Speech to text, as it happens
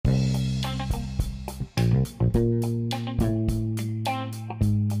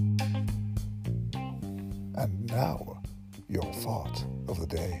And now, your thought of the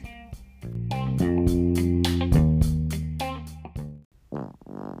day.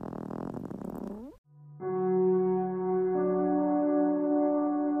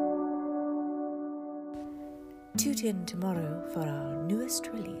 Tune in tomorrow for our newest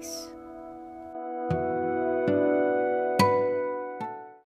release.